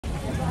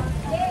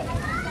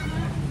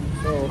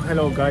So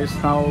hello guys,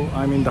 now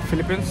I'm in the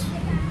Philippines.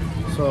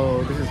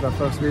 So this is the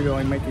first video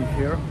I'm making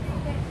here.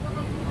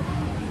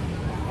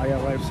 I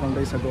arrived some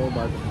days ago,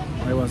 but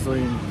I was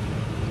doing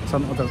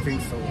some other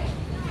things, so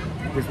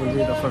this will be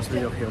the first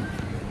video here.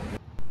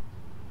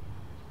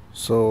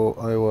 So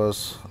I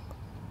was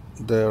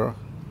there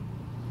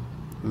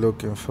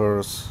looking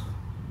first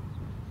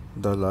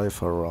the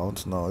life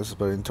around. Now it's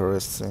very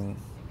interesting,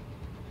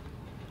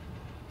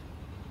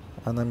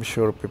 and I'm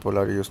sure people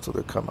are used to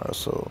the camera,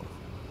 so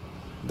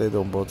they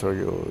don't bother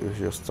you if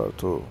you start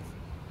to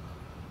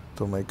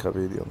make a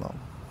video now.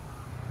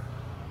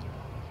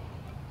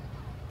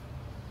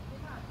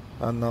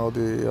 And now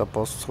the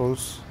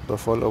apostles, the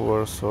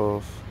followers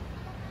of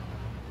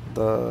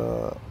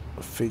the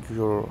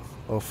figure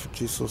of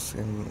Jesus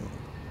in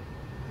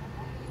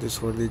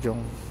this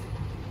religion,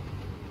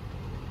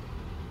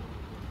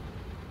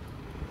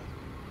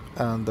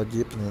 and the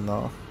jeepney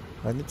now.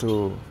 I need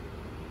to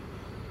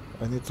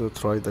I need to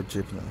try the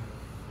jeepney.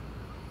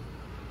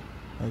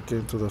 I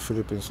came to the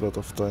Philippines a lot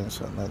of times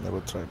and I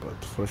never tried,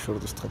 but for sure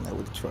this time I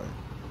will try.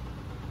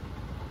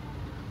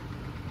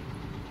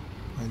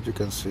 And you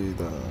can see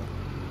the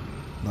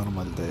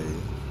normal day,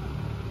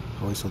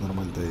 how is a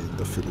normal day in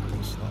the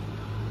Philippines now.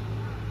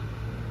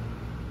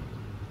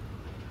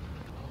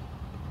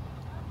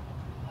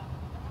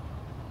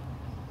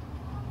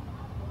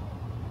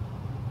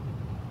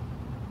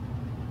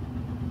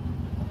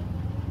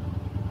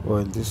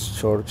 Well, this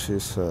church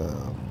is a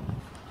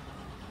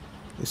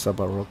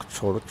Baroque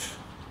church.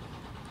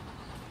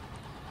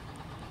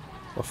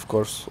 Of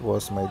course,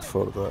 was made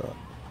for the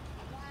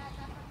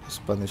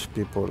Spanish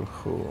people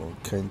who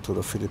came to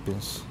the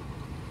Philippines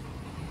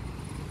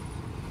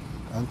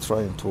and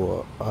trying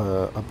to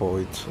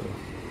avoid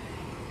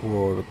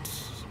word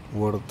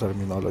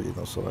terminology.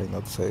 So I'm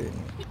not saying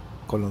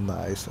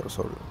colonizers,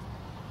 or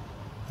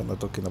I'm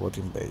not talking about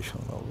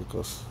invasion, no,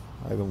 because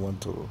I don't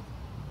want to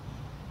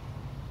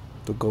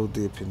go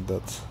deep in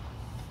that.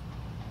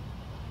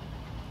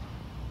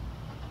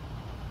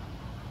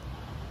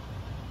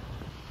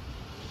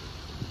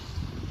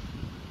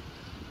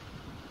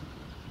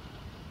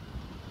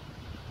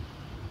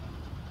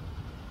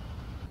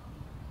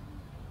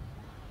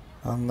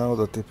 And now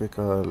the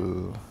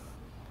typical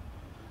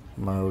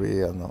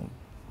Maria, no?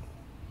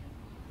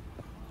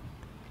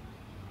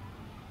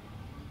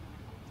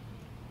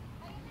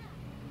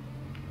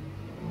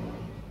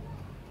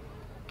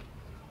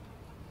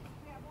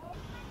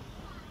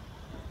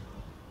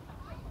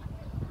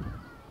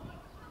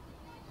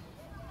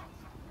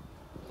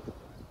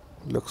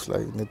 Looks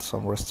like it needs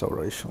some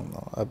restoration,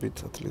 no? A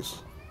bit at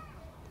least.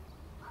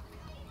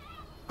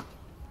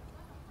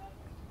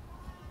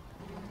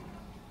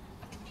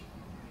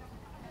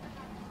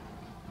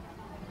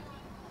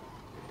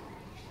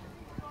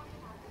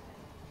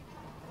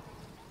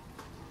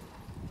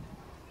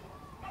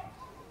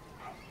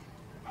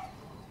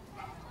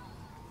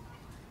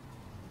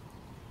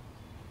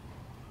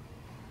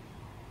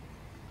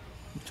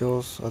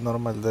 Just a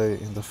normal day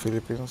in the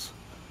Philippines.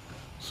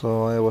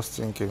 So I was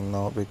thinking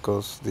now,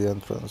 because the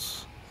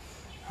entrance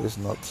is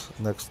not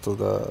next to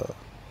the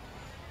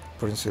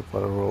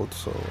principal road,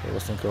 so I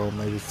was thinking, oh,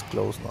 maybe it's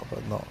closed now,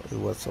 but no, it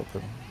was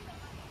open.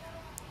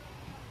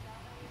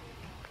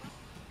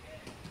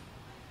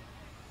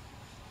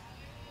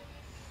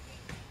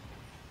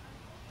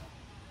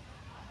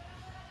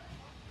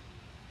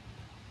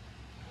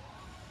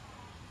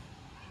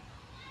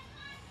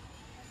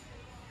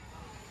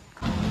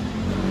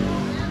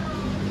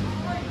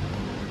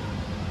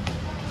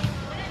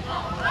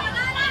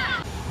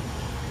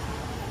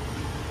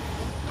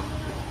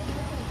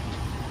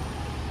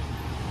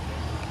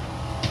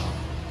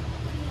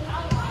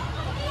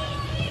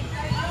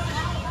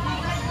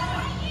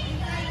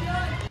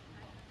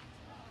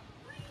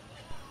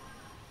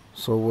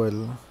 So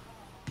well,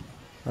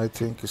 I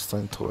think it's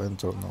time to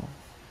enter now.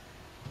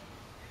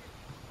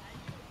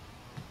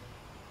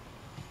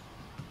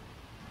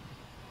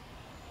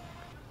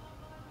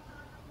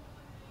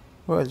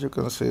 Well, you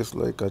can see it's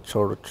like a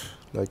church,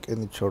 like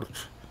any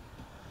church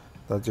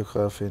that you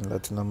have in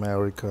Latin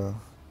America.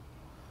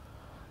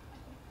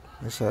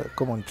 It's a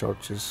common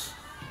church, it's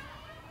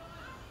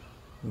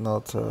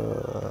not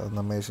an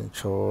amazing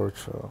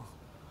church, or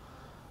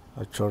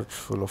a church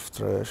full of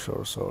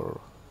treasures or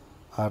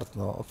art.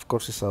 No, of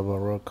course it's a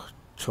Baroque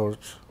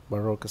church,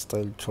 Baroque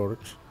style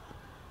church.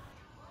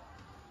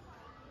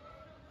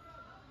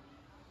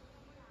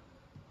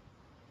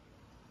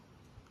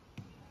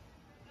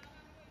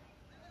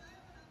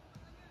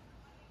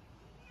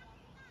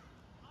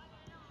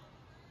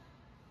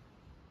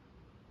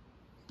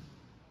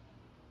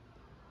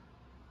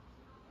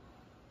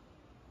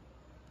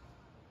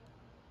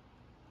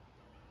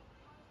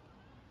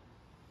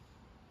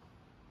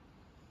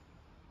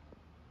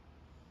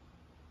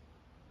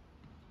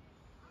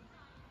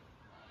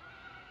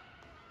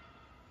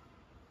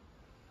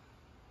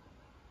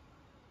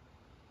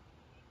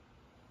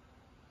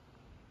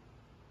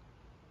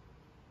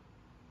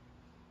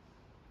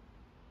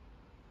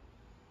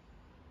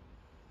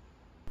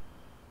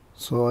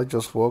 So I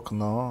just walk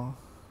now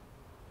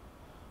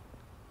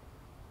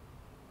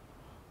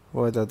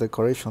Well, the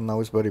decoration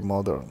now is very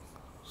modern,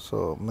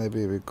 so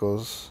maybe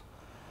because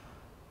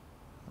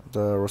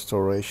the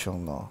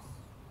restoration now.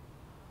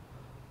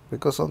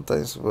 Because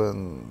sometimes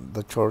when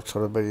the church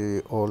are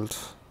very old,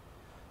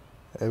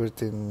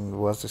 everything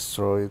was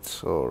destroyed,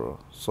 or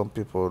some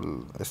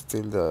people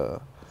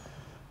steal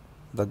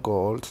the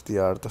gold, the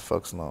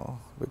artifacts now,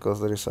 because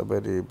there is a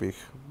very big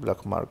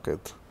black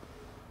market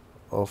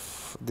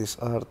of this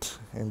art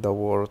in the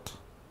world.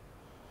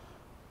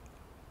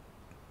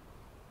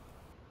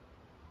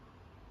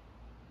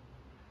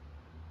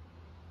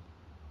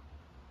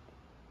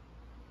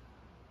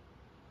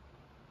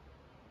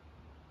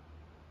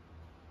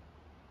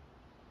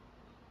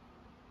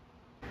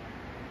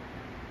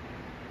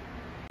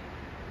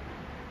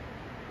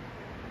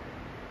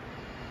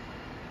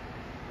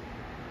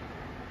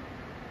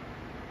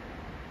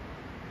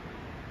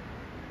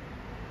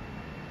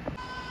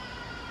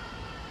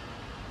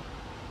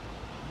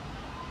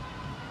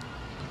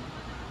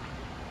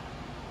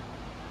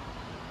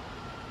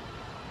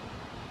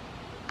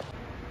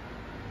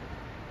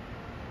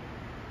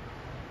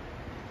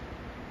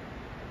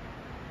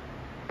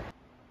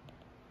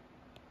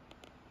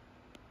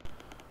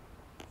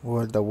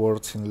 Well, the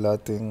words in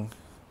Latin,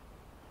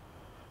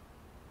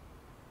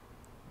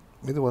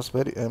 it was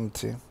very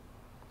empty.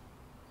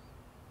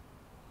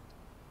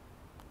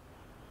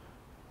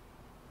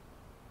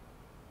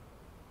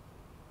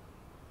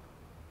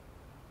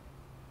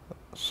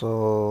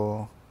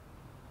 So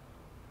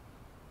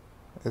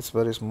it's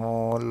very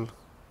small,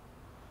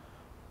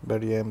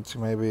 very empty.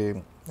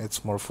 Maybe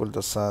it's more full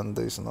the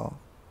Sundays now,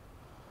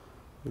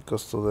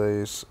 because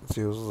today is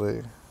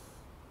Tuesday.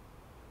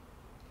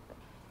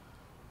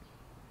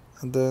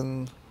 And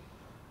then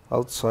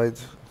outside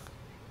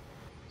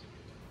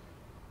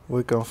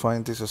we can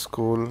find this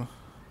school.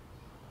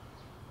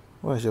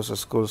 Well, it's just a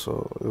school,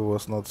 so it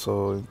was not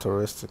so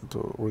interesting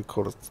to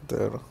record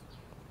there.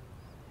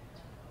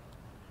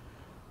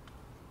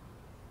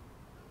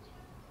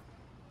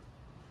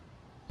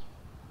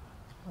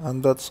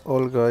 And that's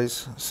all,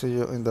 guys. See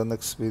you in the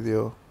next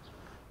video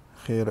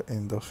here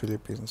in the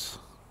Philippines.